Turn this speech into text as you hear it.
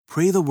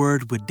Pray the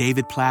Word with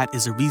David Platt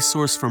is a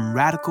resource from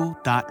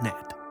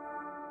radical.net.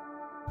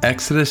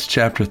 Exodus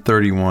chapter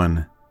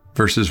 31,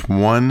 verses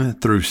 1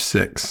 through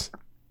 6.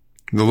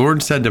 The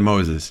Lord said to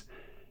Moses,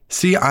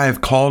 "See, I have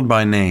called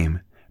by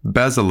name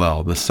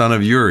Bezalel, the son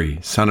of Uri,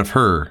 son of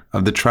Hur,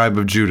 of the tribe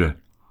of Judah,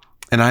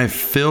 and I have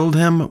filled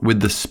him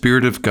with the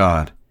Spirit of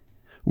God,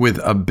 with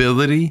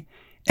ability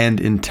and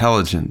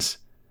intelligence,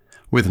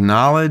 with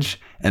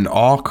knowledge and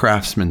all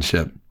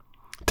craftsmanship,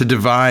 to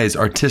devise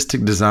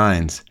artistic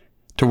designs,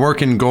 to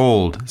work in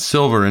gold,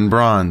 silver, and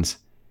bronze,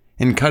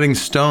 in cutting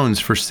stones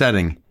for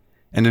setting,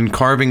 and in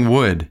carving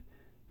wood,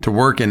 to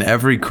work in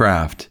every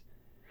craft.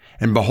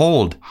 And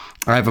behold,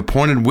 I have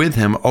appointed with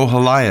him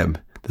Oholiab,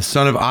 the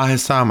son of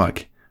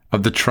Ahisamach,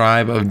 of the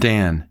tribe of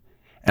Dan,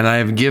 and I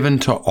have given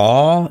to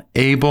all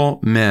able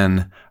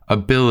men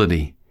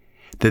ability,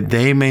 that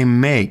they may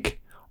make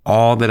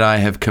all that I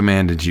have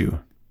commanded you."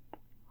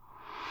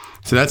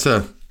 So that's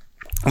a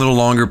little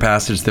longer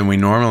passage than we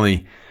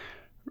normally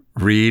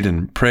read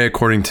and pray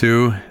according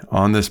to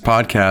on this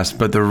podcast.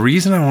 But the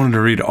reason I wanted to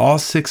read all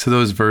 6 of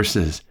those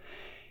verses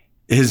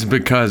is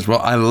because, well,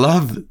 I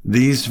love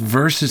these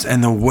verses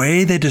and the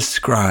way they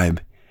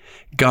describe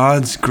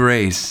God's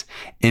grace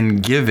in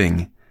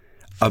giving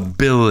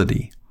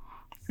ability,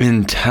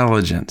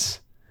 intelligence,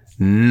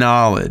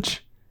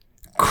 knowledge,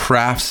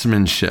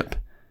 craftsmanship,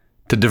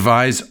 to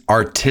devise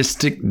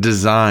artistic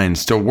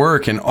designs, to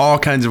work in all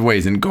kinds of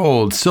ways, in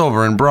gold,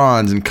 silver, and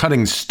bronze, and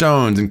cutting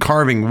stones and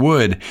carving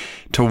wood,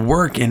 to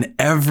work in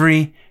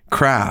every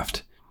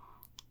craft.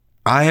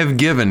 I have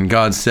given,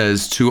 God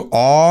says, to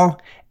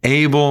all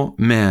able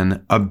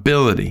men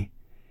ability,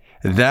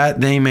 that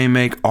they may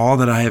make all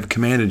that I have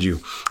commanded you.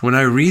 When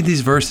I read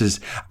these verses,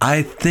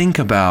 I think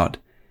about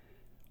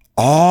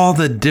all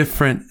the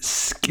different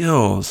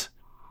skills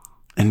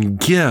and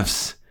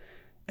gifts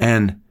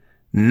and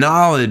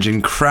knowledge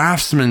and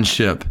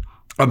craftsmanship,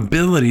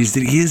 abilities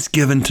that he has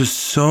given to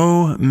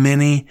so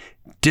many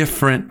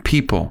different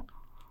people.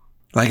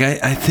 Like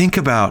I think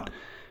about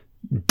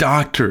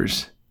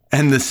doctors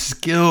and the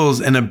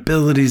skills and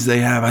abilities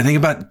they have. I think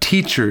about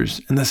teachers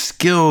and the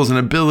skills and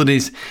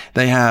abilities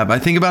they have. I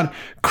think about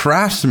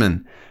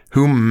craftsmen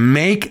who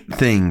make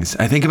things.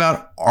 I think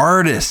about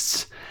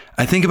artists.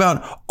 I think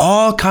about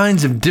all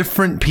kinds of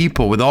different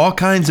people with all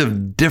kinds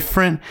of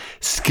different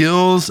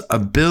skills,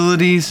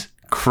 abilities,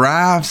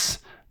 crafts,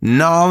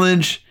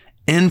 knowledge,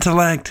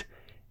 intellect,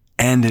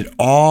 and it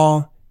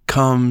all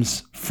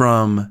comes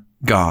from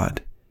God.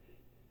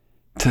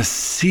 To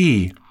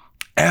see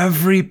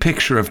every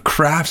picture of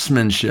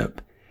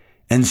craftsmanship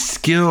and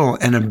skill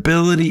and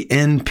ability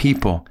in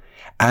people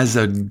as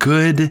a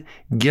good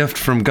gift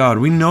from God.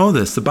 We know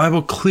this. The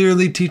Bible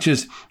clearly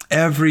teaches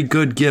every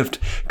good gift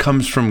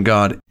comes from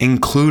God,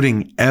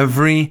 including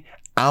every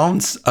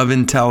ounce of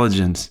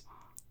intelligence,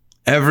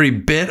 every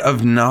bit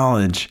of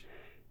knowledge,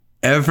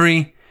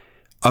 every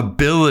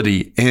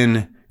ability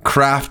in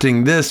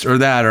crafting this or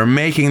that, or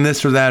making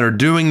this or that, or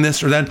doing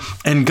this or that.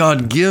 And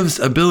God gives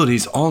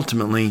abilities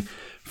ultimately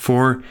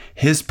for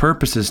his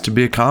purposes to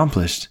be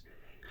accomplished.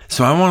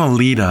 So I want to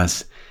lead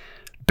us,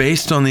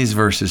 based on these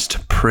verses, to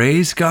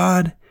praise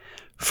God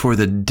for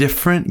the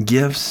different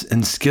gifts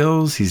and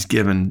skills he's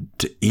given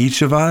to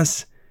each of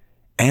us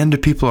and to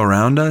people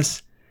around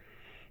us,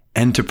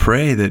 and to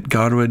pray that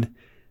God would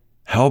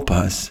help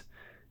us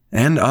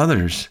and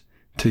others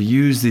to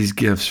use these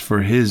gifts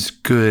for his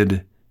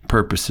good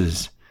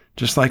purposes.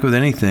 Just like with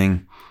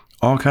anything,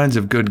 all kinds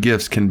of good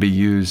gifts can be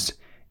used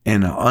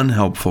in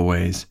unhelpful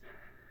ways.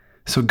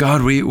 So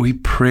God, we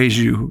praise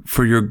you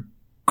for your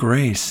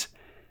grace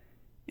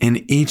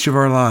in each of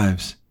our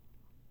lives,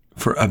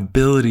 for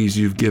abilities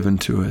you've given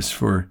to us,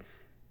 for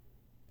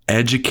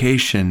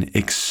education,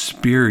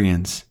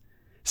 experience,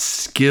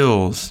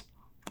 skills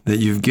that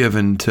you've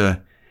given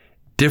to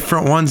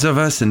different ones of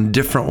us in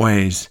different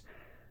ways.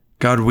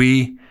 God,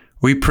 we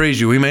praise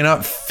you. We may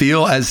not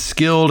feel as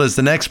skilled as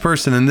the next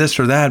person in this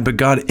or that, but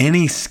God,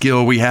 any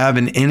skill we have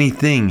in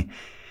anything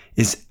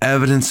is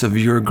evidence of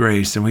your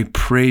grace, and we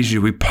praise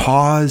you. We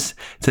pause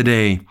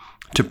today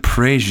to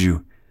praise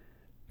you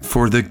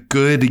for the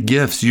good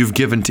gifts you've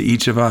given to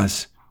each of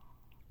us,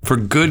 for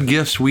good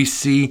gifts we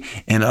see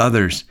in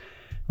others.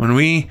 When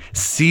we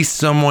see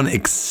someone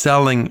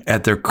excelling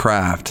at their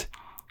craft,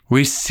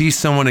 we see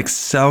someone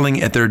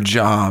excelling at their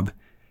job,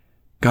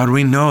 God,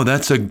 we know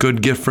that's a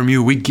good gift from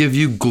you. We give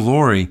you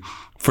glory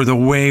for the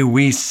way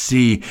we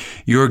see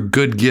your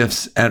good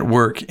gifts at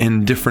work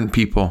in different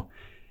people.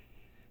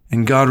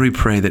 And God, we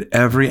pray that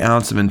every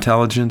ounce of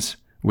intelligence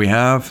we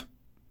have,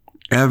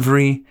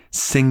 every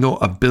single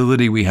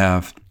ability we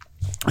have,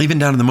 even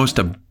down to the most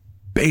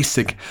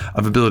basic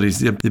of abilities,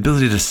 the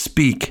ability to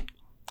speak,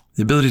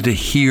 the ability to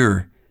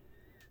hear,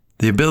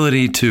 the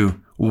ability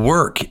to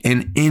work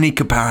in any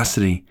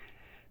capacity.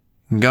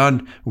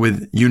 God,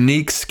 with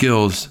unique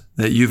skills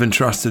that you've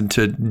entrusted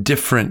to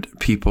different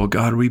people,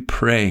 God, we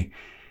pray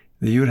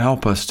that you would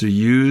help us to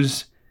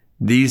use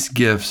these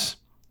gifts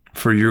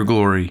for your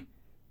glory.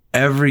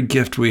 Every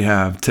gift we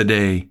have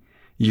today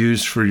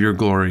used for your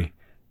glory,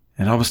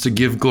 and help us to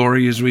give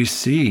glory as we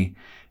see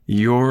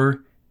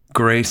your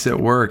grace at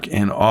work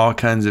in all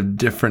kinds of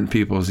different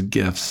people's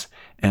gifts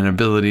and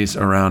abilities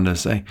around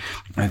us. I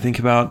think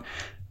about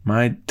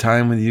my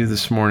time with you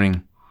this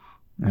morning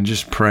and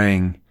just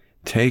praying,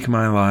 take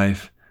my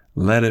life,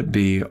 let it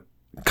be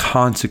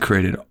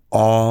consecrated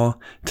all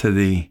to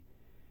thee,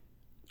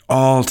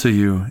 all to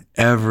you,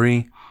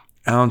 every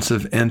ounce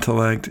of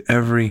intellect,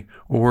 every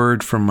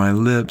word from my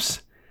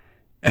lips,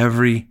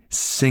 every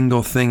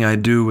single thing I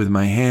do with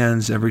my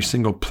hands, every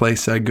single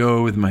place I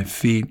go with my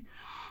feet.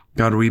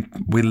 God, we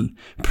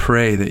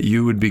pray that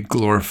you would be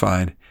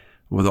glorified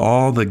with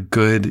all the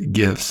good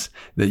gifts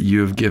that you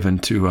have given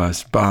to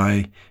us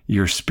by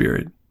your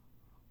Spirit.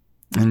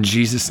 In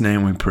Jesus'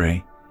 name we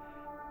pray.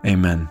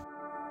 Amen.